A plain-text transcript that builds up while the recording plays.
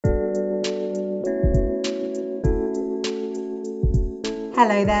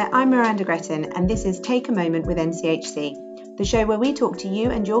Hello there, I'm Miranda Gretton and this is Take a Moment with NCHC, the show where we talk to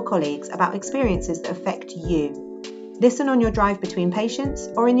you and your colleagues about experiences that affect you. Listen on your drive between patients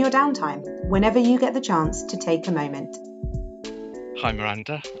or in your downtime, whenever you get the chance to take a moment. Hi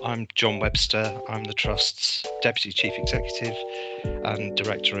Miranda, I'm John Webster. I'm the Trust's Deputy Chief Executive and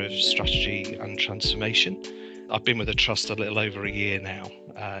Director of Strategy and Transformation. I've been with the Trust a little over a year now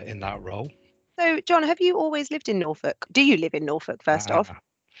in that role. So, John, have you always lived in Norfolk? Do you live in Norfolk, first off?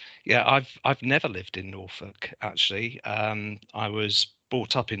 Yeah, I've never lived in Norfolk, actually. I was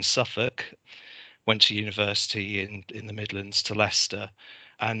brought up in Suffolk, went to university in the Midlands to Leicester,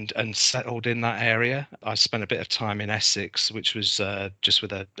 and settled in that area. I spent a bit of time in Essex, which was just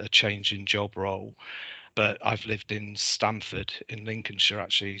with a change in job role. But I've lived in Stamford in Lincolnshire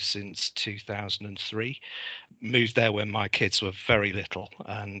actually since 2003. Moved there when my kids were very little,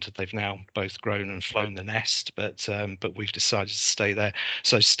 and they've now both grown and flown the nest. But we've decided to stay there.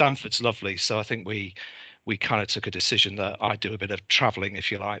 So Stamford's lovely. So I think we kind of took a decision that I do a bit of travelling, if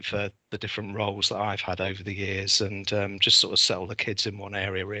you like, for the different roles that I've had over the years, and just sort of settle the kids in one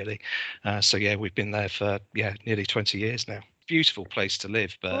area really. So yeah, we've been there for nearly 20 years now. Beautiful place to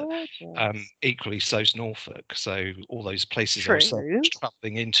live, but equally so's Norfolk. So all those places I was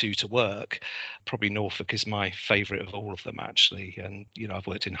travelling into to work, probably Norfolk is my favourite of all of them actually. And I've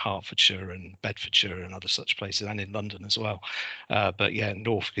worked in Hertfordshire and Bedfordshire and other such places, and in London as well. But yeah,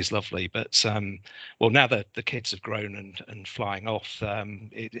 Norfolk is lovely. But well, now that the kids have grown and flying off,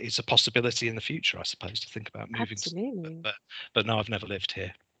 it's a possibility in the future, I suppose, to think about moving. Absolutely. But no, I've never lived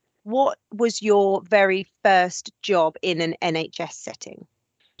here. What was your very first job in an NHS setting?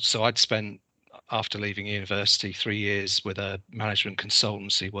 So I'd spent, after leaving university, 3 years with a management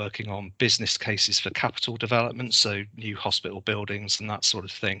consultancy working on business cases for capital development, so new hospital buildings and that sort of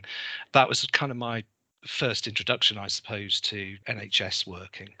thing. That was kind of my first introduction, I suppose, to NHS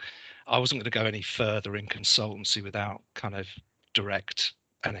working. I wasn't going to go any further in consultancy without kind of direct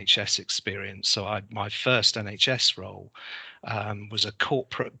NHS experience. So my first NHS role was a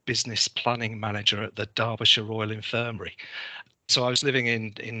corporate business planning manager at the Derbyshire Royal Infirmary. So I was living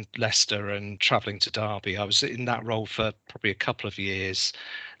in Leicester and travelling to Derby. I was in that role for probably a couple of years,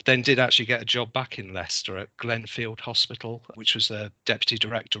 then did actually get a job back in Leicester at Glenfield Hospital, which was a deputy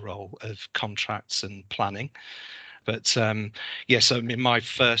director role of contracts and planning. But so I mean, my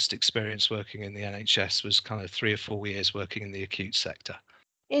first experience working in the NHS was kind of 3 or 4 years working in the acute sector.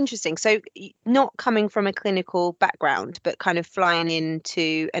 Interesting. So not coming from a clinical background, but kind of flying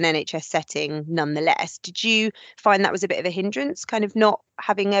into an NHS setting nonetheless. Did you find that was a bit of a hindrance, kind of not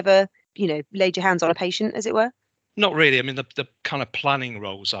having ever, laid your hands on a patient, as it were? Not really. I mean, the kind of planning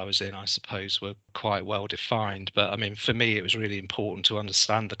roles I was in, I suppose, were quite well defined. But I mean, for me, it was really important to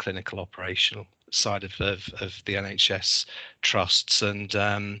understand the clinical operational side of the NHS trusts.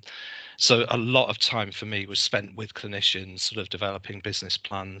 And so a lot of time for me was spent with clinicians, sort of developing business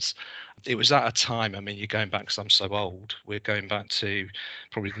plans. It was at a time, I mean, you're going back, because I'm so old, we're going back to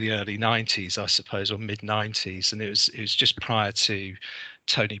probably the early 90s, I suppose, or mid 90s. And it was just prior to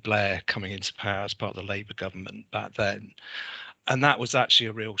Tony Blair coming into power as part of the Labour government back then. And that was actually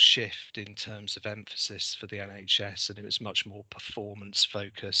a real shift in terms of emphasis for the NHS, and it was much more performance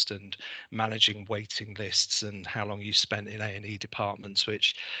focused and managing waiting lists and how long you spent in A&E departments,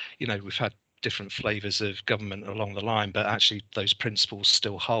 which, we've had different flavors of government along the line, but actually those principles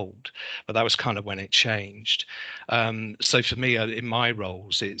still hold. But that was kind of when it changed. So for me, in my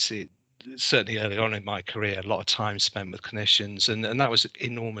roles, it's certainly early on in my career, a lot of time spent with clinicians, and that was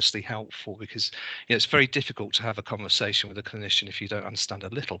enormously helpful because it's very difficult to have a conversation with a clinician if you don't understand a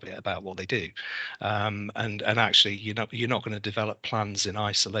little bit about what they do, and actually you're not going to develop plans in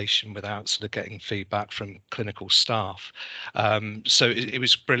isolation without sort of getting feedback from clinical staff. So it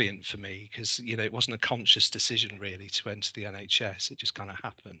was brilliant for me because it wasn't a conscious decision really to enter the NHS. It just kind of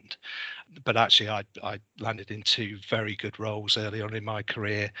happened. But actually I landed in 2 very good roles early on in my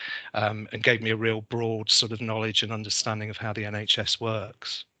career, and gave me a real broad sort of knowledge and understanding of how the NHS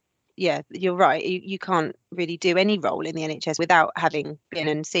works. Yeah, you're right. You can't really do any role in the NHS without having been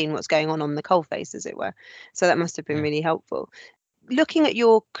and seen what's going on the coalface, as it were. So that must have been really helpful. Looking at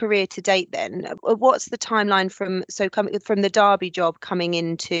your career to date then, what's the timeline from the Derby job coming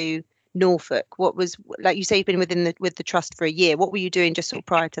into Norfolk? What was, like you say, you've been with the trust for a year. What were you doing just sort of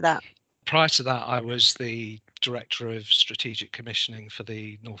prior to that? Prior to that, I was the Director of Strategic Commissioning for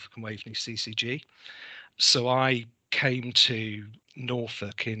the Norfolk and Waveney CCG. So I came to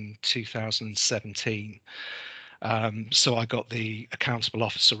Norfolk in 2017 So I got the accountable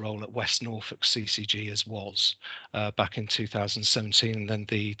officer role at West Norfolk CCG as was back in 2017, and then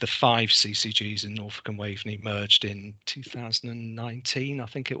the 5 CCGs in Norfolk and Waveney merged in 2019, I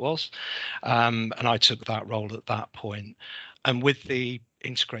think it was, and I took that role at that point. And with the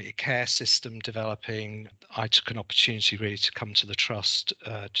integrated care system developing, I took an opportunity really to come to the trust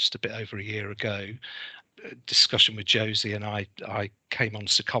just a bit over a year ago. Discussion with Josie and I came on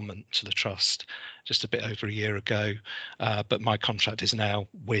secondment to the trust just a bit over a year ago, but my contract is now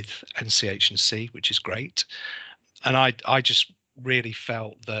with NCH&C, which is great. And I just really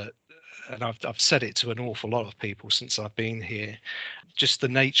felt that, and I've said it to an awful lot of people since I've been here, just the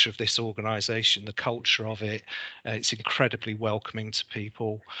nature of this organisation, the culture of it, it's incredibly welcoming to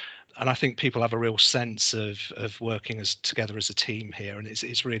people. And I think people have a real sense of working together as a team here, and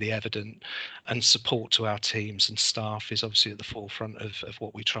it's really evident. And support to our teams and staff is obviously at the forefront of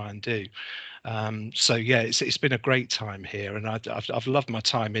what we try and do. So yeah, it's been a great time here, and I've loved my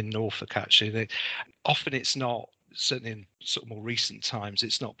time in Norfolk actually. Often it's not, certainly in sort of more recent times,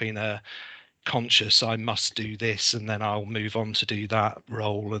 it's not been a conscious I must do this and then I'll move on to do that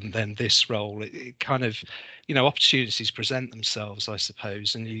role and then this role. It kind of, opportunities present themselves, I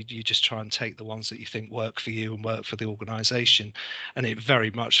suppose, and you just try and take the ones that you think work for you and work for the organisation. And it very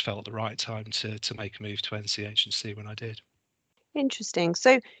much felt the right time to make a move to NCH&C when I did. Interesting.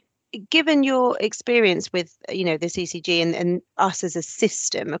 So given your experience with the CCG and us as a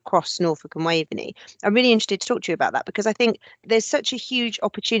system across Norfolk and Waveney, I'm really interested to talk to you about that, because I think there's such a huge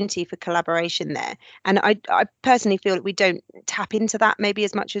opportunity for collaboration there, and I personally feel that we don't tap into that maybe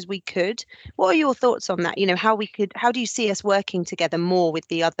as much as we could. What are your thoughts on that? How do you see us working together more with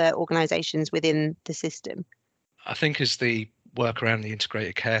the other organisations within the system? I think as the work around the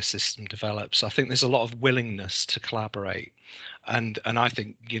integrated care system develops, I think there's a lot of willingness to collaborate. And I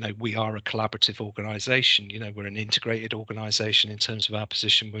think, we are a collaborative organisation. We're an integrated organisation in terms of our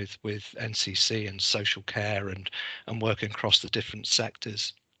position with NCC and social care and working across the different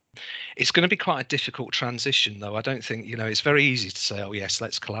sectors. It's going to be quite a difficult transition, though. I don't think, it's very easy to say, oh, yes,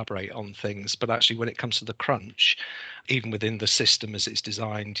 let's collaborate on things. But actually, when it comes to the crunch, even within the system as it's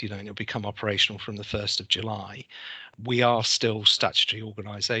designed, and it'll become operational from the 1st of July, we are still statutory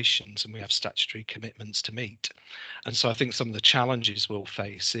organisations and we have statutory commitments to meet. And so I think some of the challenges we'll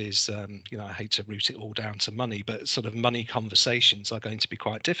face is, I hate to root it all down to money, but sort of money conversations are going to be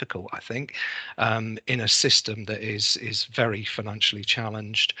quite difficult, I think, in a system that is very financially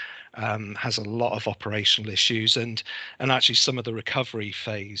challenged, has a lot of operational issues, and actually some of the recovery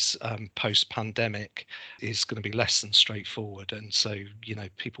phase post-pandemic is going to be less than straightforward. And so,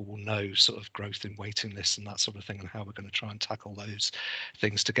 people will know sort of growth in waiting lists and that sort of thing, and how we're going to try and tackle those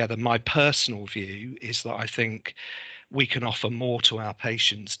things together. My personal view is that I think we can offer more to our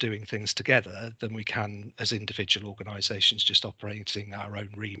patients doing things together than we can as individual organisations just operating our own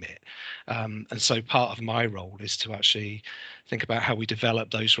remit. And so part of my role is to actually think about how we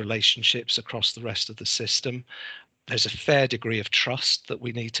develop those relationships across the rest of the system. There's a fair degree of trust that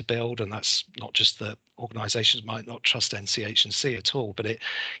we need to build, and that's not just that organisations might not trust NCH&C at all, but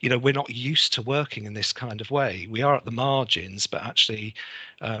we're not used to working in this kind of way. We are at the margins, but actually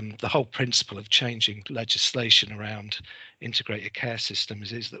the whole principle of changing legislation around integrated care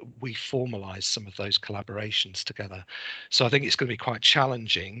systems is that we formalise some of those collaborations together. So I think it's going to be quite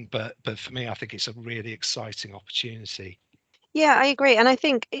challenging, but for me, I think it's a really exciting opportunity. Yeah, I agree. And I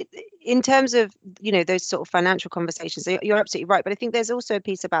think in terms of, those sort of financial conversations, you're absolutely right. But I think there's also a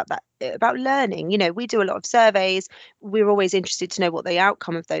piece about that, about learning. We do a lot of surveys. We're always interested to know what the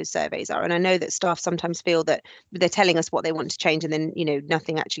outcome of those surveys are. And I know that staff sometimes feel that they're telling us what they want to change and then,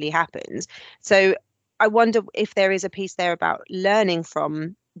 nothing actually happens. So I wonder if there is a piece there about learning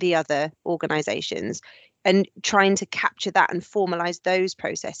from the other organisations and trying to capture that and formalize those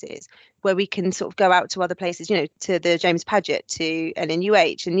processes where we can sort of go out to other places, to the James Paget, to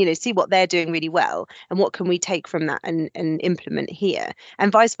NNUH, and, see what they're doing really well and what can we take from that and implement here,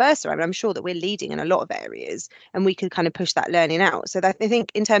 and vice versa. I mean, I'm sure that we're leading in a lot of areas and we could kind of push that learning out. So that I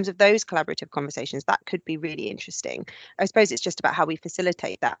think in terms of those collaborative conversations, that could be really interesting. I suppose it's just about how we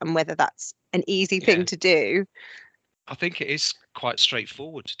facilitate that and whether that's an easy thing to do. I think it is quite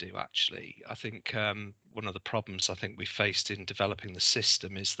straightforward to do, actually. I think one of the problems I think we faced in developing the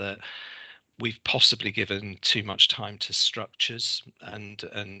system is that we've possibly given too much time to structures and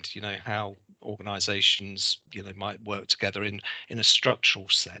how organizations might work together in a structural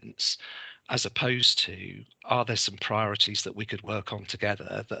sense. as opposed to, are there some priorities that we could work on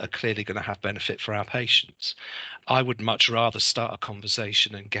together that are clearly going to have benefit for our patients? I would much rather start a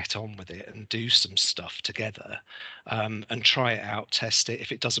conversation and get on with it and do some stuff together, and try it out, test it.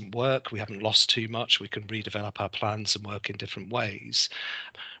 If it doesn't work, we haven't lost too much. We can redevelop our plans and work in different ways,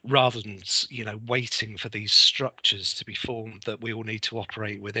 rather than waiting for these structures to be formed that we all need to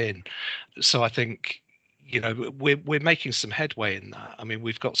operate within. So I think we're making some headway in that. I mean,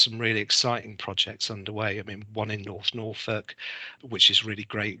 we've got some really exciting projects underway. I mean, one in North Norfolk, which is really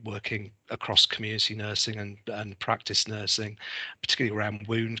great, working across community nursing and practice nursing, particularly around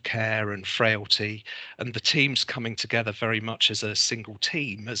wound care and frailty, and the teams coming together very much as a single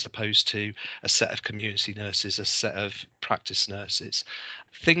team, as opposed to a set of community nurses, a set of practice nurses.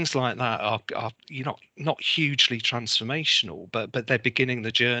 Things like that are not hugely transformational, but they're beginning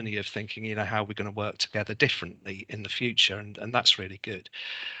the journey of thinking, how we're going to work together differently in the future, and that's really good.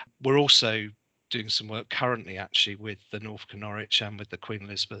 We're also doing some work currently actually with the Norfolk and Norwich and with the Queen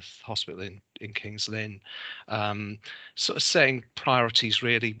Elizabeth Hospital in King's Lynn, sort of setting priorities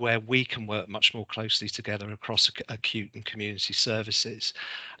really where we can work much more closely together across acute and community services,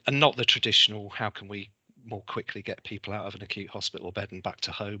 and not the traditional how can we more quickly get people out of an acute hospital bed and back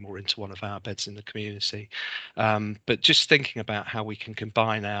to home or into one of our beds in the community. But just thinking about how we can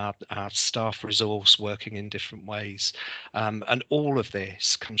combine our staff resource working in different ways. And all of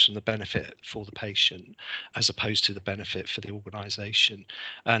this comes from the benefit for the patient as opposed to the benefit for the organisation.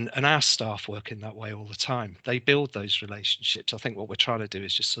 And our staff work in that way all the time. They build those relationships. I think what we're trying to do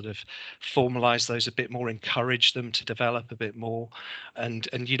is just sort of formalise those a bit more, encourage them to develop a bit more. And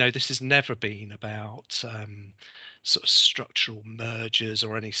this has never been about sort of structural mergers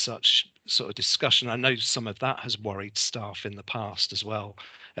or any such sort of discussion. I know some of that has worried staff in the past as well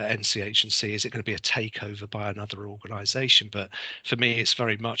at NCH&C. Is it going to be a takeover by another organisation? But for me, it's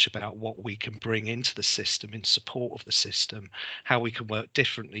very much about what we can bring into the system in support of the system, how we can work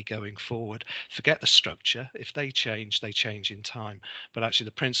differently going forward. Forget the structure. If they change in time. But actually,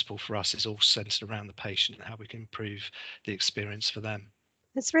 the principle for us is all centred around the patient and how we can improve the experience for them.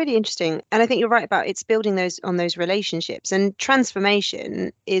 That's really interesting. And I think you're right about it's building those relationships, and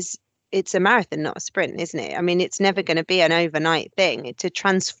transformation it's a marathon, not a sprint, isn't it? I mean, it's never going to be an overnight thing. To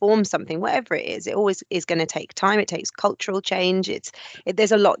transform something, whatever it is, it always is going to take time. It takes cultural change.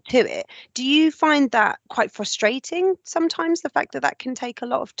 There's a lot to it. Do you find that quite frustrating sometimes, the fact that can take a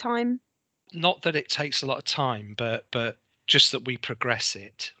lot of time? Not that it takes a lot of time, but just that we progress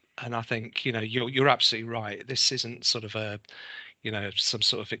it. And I think, you're absolutely right. This isn't sort of some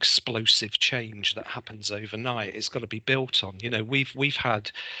sort of explosive change that happens overnight. It's got to be built on. We've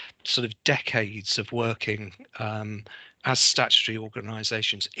had sort of decades of working as statutory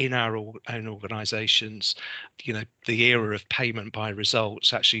organisations in our own organisations. The era of payment by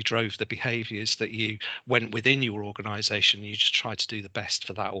results actually drove the behaviours that you went within your organisation. You just tried to do the best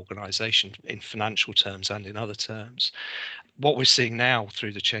for that organisation in financial terms and in other terms. What we're seeing now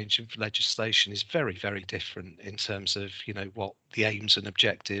through the change in legislation is very, very different in terms of, what the aims and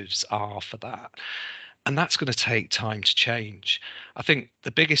objectives are for that. And that's going to take time to change. I think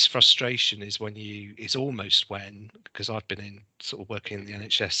the biggest frustration is because I've been in sort of working in the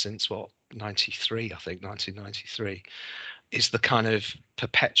NHS since 1993, is the kind of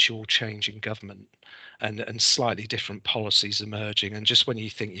perpetual change in government and slightly different policies emerging. And just when you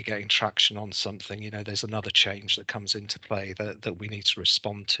think you're getting traction on something, there's another change that comes into play that we need to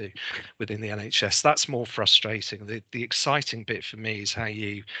respond to within the NHS. That's more frustrating. The exciting bit for me is how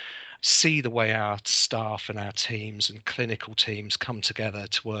you see the way our staff and our teams and clinical teams come together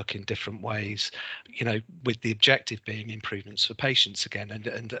to work in different ways, with the objective being improvements for patients again.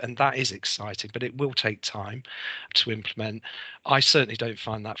 And that is exciting, but it will take time to implement. I certainly don't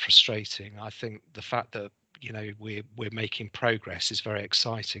find that frustrating. I think the fact that we're making progress is very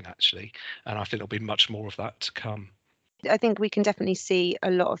exciting, actually, and I think there'll be much more of that to come. I think we can definitely see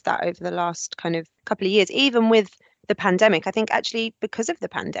a lot of that over the last kind of couple of years, even with the pandemic. I think actually because of the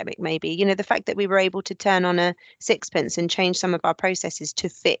pandemic, maybe, the fact that we were able to turn on a sixpence and change some of our processes to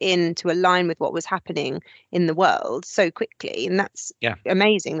fit in, to align with what was happening in the world so quickly. And that's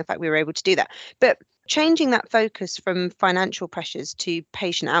amazing, the fact we were able to do that. But changing that focus from financial pressures to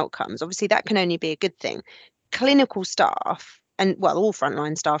patient outcomes, obviously that can only be a good thing. Clinical staff and all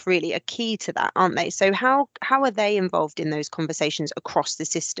frontline staff really are key to that, aren't they? So how are they involved in those conversations across the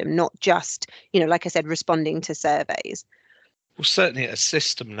system, not just, like I said, responding to surveys? Well, certainly at a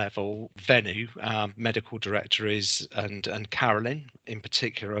system level, Venu, our medical director, and Carolyn in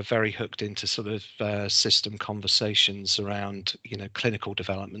particular are very hooked into sort of system conversations around, clinical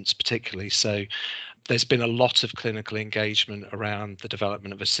developments particularly. So there's been a lot of clinical engagement around the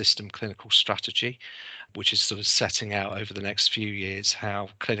development of a system clinical strategy, which is sort of setting out over the next few years how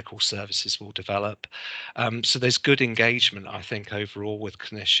clinical services will develop. So there's good engagement, I think, overall with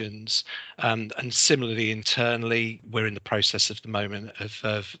clinicians. And similarly, internally, we're in the process of the moment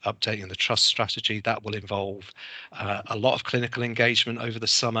of updating the trust strategy. That will involve a lot of clinical engagement over the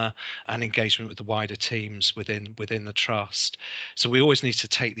summer and engagement with the wider teams within the trust. So we always need to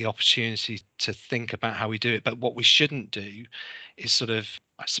take the opportunity to think about how we do it. But what we shouldn't do is sort of,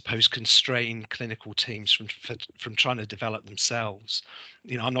 I suppose, constrain clinical teams from trying to develop themselves.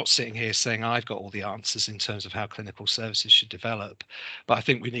 I'm not sitting here saying I've got all the answers in terms of how clinical services should develop, but I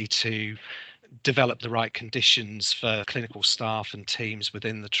think we need to develop the right conditions for clinical staff and teams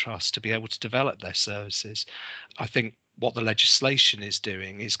within the trust to be able to develop their services. I think what the legislation is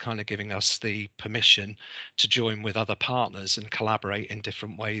doing is kind of giving us the permission to join with other partners and collaborate in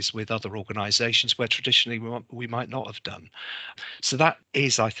different ways with other organisations where traditionally we might not have done. So that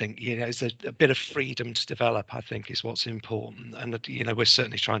is, I think, is a bit of freedom to develop, I think, is what's important. And, we're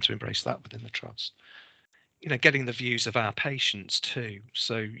certainly trying to embrace that within the trust. Getting the views of our patients too.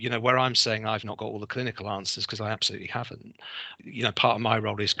 So, where I'm saying I've not got all the clinical answers, because I absolutely haven't, part of my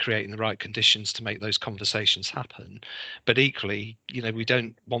role is creating the right conditions to make those conversations happen. But equally, we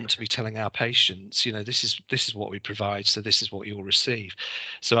don't want to be telling our patients, this is what we provide, so this is what you'll receive.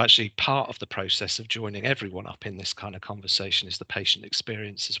 So actually part of the process of joining everyone up in this kind of conversation is the patient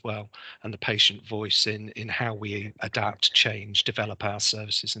experience as well, and the patient voice in how we adapt, change, develop our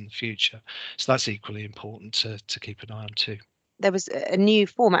services in the future. So that's equally important to keep an eye on too. There was a new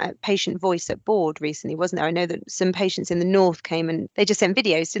format, patient voice at board recently, wasn't there? I know that some patients in the north came and they just sent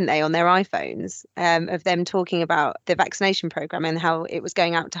videos, didn't they, on their iPhones, of them talking about the vaccination program and how it was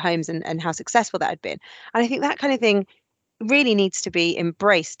going out to homes and how successful that had been. And I think that kind of thing really needs to be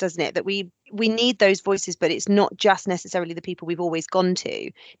embraced, doesn't it? That we need those voices, but it's not just necessarily the people we've always gone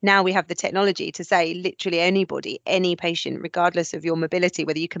to. Now we have the technology to say literally anybody, any patient, regardless of your mobility,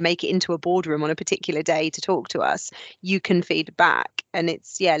 whether you can make it into a boardroom on a particular day to talk to us, you can feed back. And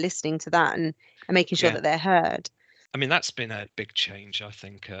it's listening to that and making sure that they're heard. I mean, that's been a big change, I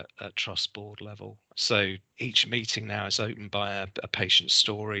think, at trust board level. So each meeting now is opened by a patient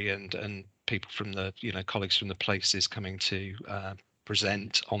story and people from the, colleagues from the places coming to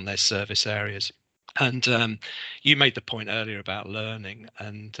present on their service areas. And you made the point earlier about learning,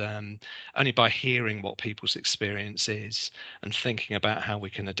 and only by hearing what people's experience is and thinking about how we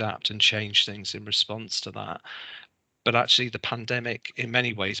can adapt and change things in response to that. But actually the pandemic in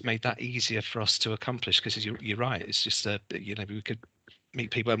many ways made that easier for us to accomplish, because you're right, it's just we could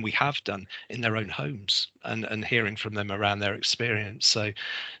meet people, and we have done, in their own homes, and hearing from them around their experience. So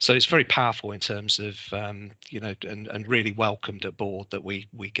it's very powerful in terms of and really welcomed at board that we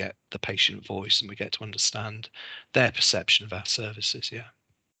get the patient voice and we get to understand their perception of our services.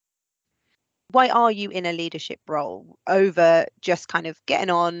 Why are you in a leadership role over just kind of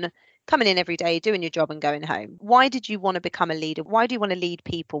getting on, coming in every day, doing your job and going home? Why did you want to become a leader? Why do you want to lead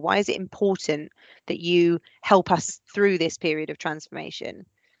people? Why is it important that you help us through this period of transformation?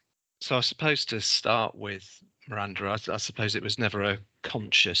 So I suppose to start with, Miranda, I suppose it was never a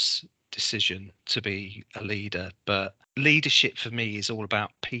conscious decision to be a leader, but leadership for me is all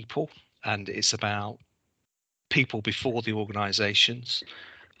about people, and it's about people before the organizations.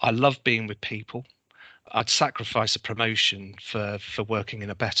 I love being with people. I'd sacrifice a promotion for working in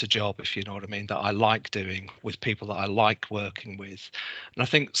a better job, if you know what I mean, that I like doing with people that I like working with. And I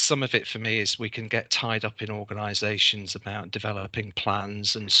think some of it for me is we can get tied up in organizations about developing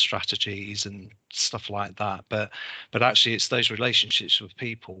plans and strategies and stuff like that, but actually it's those relationships with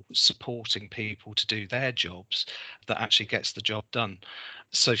people, supporting people to do their jobs, that actually gets the job done.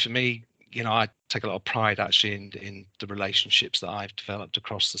 So for me, I take a lot of pride actually in the relationships that I've developed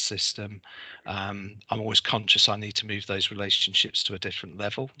across the system. I'm always conscious I need to move those relationships to a different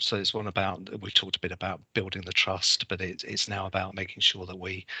level. So it's one about, we've talked a bit about building the trust, but it's now about making sure that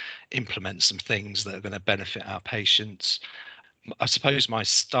we implement some things that are going to benefit our patients. I suppose my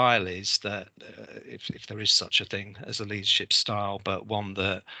style is that if there is such a thing as a leadership style, but one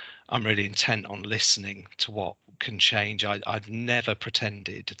that I'm really intent on listening to what can change. I've never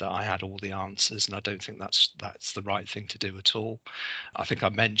pretended that I had all the answers, and I don't think that's the right thing to do at all. I think I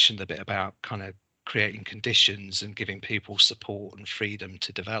mentioned a bit about kind of creating conditions and giving people support and freedom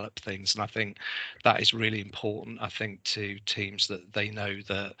to develop things. And I think that is really important, I think, to teams, that they know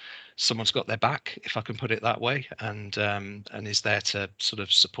that someone's got their back, if I can put it that way, and is there to sort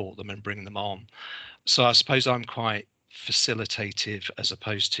of support them and bring them on. So I suppose I'm quite facilitative as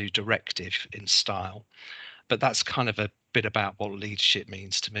opposed to directive in style, but that's kind of a bit about what leadership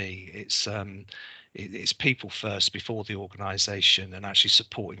means to me. It's people first before the organization, and actually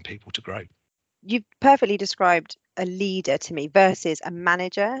supporting people to grow. You've perfectly described a leader to me versus a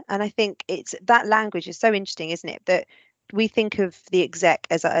manager, and I think it's that language is so interesting, isn't it, that we think of the exec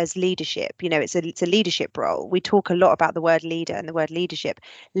as leadership. It's a leadership role. We talk a lot about the word leader and the word leadership,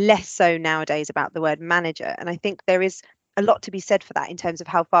 less so nowadays about the word manager. And I think there is a lot to be said for that in terms of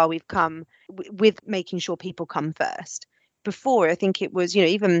how far we've come with making sure people come first. Before, I think it was,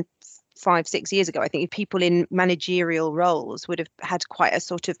 even 5-6 years ago, I think people in managerial roles would have had quite a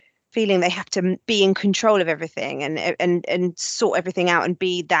sort of feeling they have to be in control of everything and sort everything out and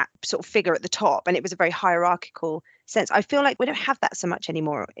be that sort of figure at the top. And it was a very hierarchical sense. I feel like we don't have that so much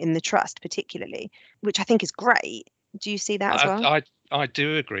anymore in the trust, particularly, which I think is great. Do you see that as well? I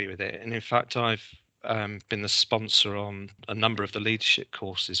do agree with it, and in fact, I've been the sponsor on a number of the leadership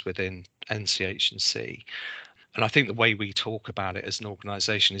courses within NCH&C. And I think the way we talk about it as an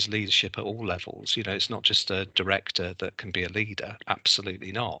organisation is leadership at all levels. It's not just a director that can be a leader.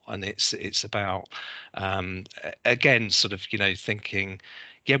 Absolutely not. And it's about, again, sort of, thinking,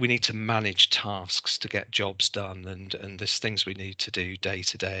 yeah, we need to manage tasks to get jobs done, and there's things we need to do day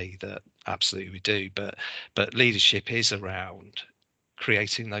to day that absolutely we do. But leadership is around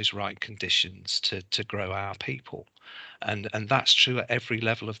creating those right conditions to grow our people. And that's true at every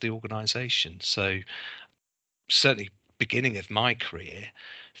level of the organisation. So certainly beginning of my career,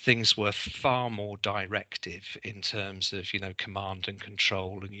 things were far more directive in terms of command and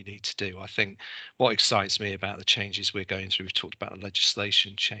control, and you need to do. I think what excites me about the changes we're going through, we've talked about the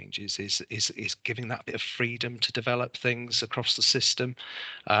legislation changes, is giving that bit of freedom to develop things across the system,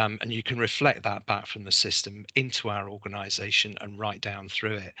 and you can reflect that back from the system into our organisation and right down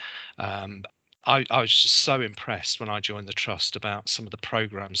through it. I was just so impressed when I joined the trust about some of the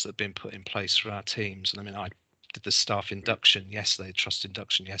programs that have been put in place for our teams. And I mean, I did the staff induction yesterday, trust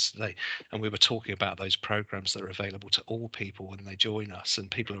induction yesterday, and we were talking about those programs that are available to all people when they join us,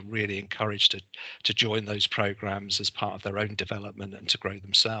 and people are really encouraged to join those programs as part of their own development and to grow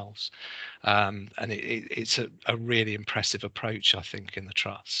themselves. And it's a really impressive approach, I think, in the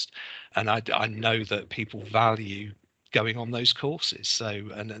trust. And I know that people value going on those courses, so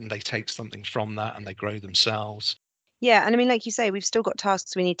and they take something from that and they grow themselves. Yeah, and I mean, like you say, we've still got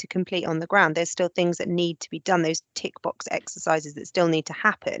tasks we need to complete on the ground. There's still things that need to be done, those tick box exercises that still need to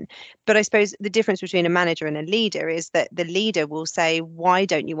happen. But I suppose the difference between a manager and a leader is that the leader will say, why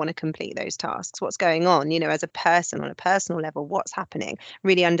don't you want to complete those tasks? What's going on? As a person, on a personal level, what's happening?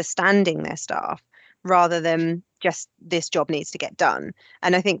 Really understanding their staff rather than just this job needs to get done.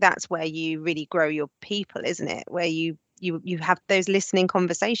 And I think that's where you really grow your people, isn't it? Where you have those listening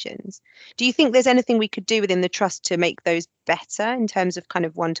conversations. Do you think there's anything we could do within the trust to make those better in terms of kind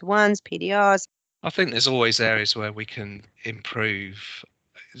of one-to-ones, PDRs? I think there's always areas where we can improve,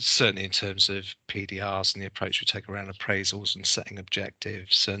 certainly in terms of PDRs and the approach we take around appraisals and setting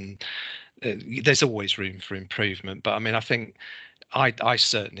objectives. And there's always room for improvement. But I mean, I think I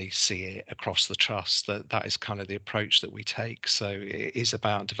certainly see it across the trust that is kind of the approach that we take. So it is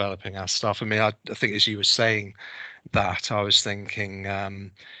about developing our staff. I mean, I think as you were saying that, I was thinking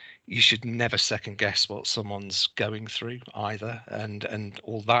you should never second guess what someone's going through either, and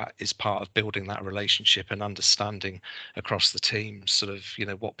all that is part of building that relationship and understanding across the team sort of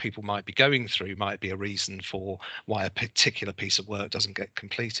what people might be going through might be a reason for why a particular piece of work doesn't get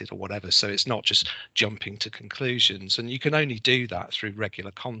completed or whatever. So it's not just jumping to conclusions, and you can only do that through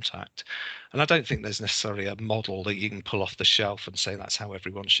regular contact. And I don't think there's necessarily a model that you can pull off the shelf and say that's how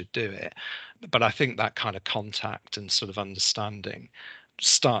everyone should do it, but I think that kind of contact and sort of understanding,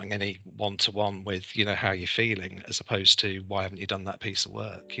 starting any one-to-one with how you're feeling as opposed to why haven't you done that piece of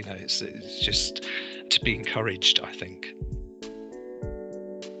work, it's just to be encouraged, I think.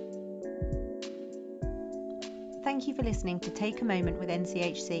 Thank you for listening to Take a Moment with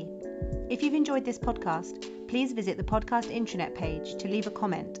NCHC. If you've enjoyed this podcast, please visit the podcast intranet page to leave a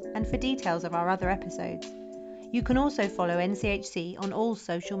comment and for details of our other episodes. You can also follow NCHC on all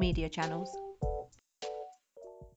social media channels.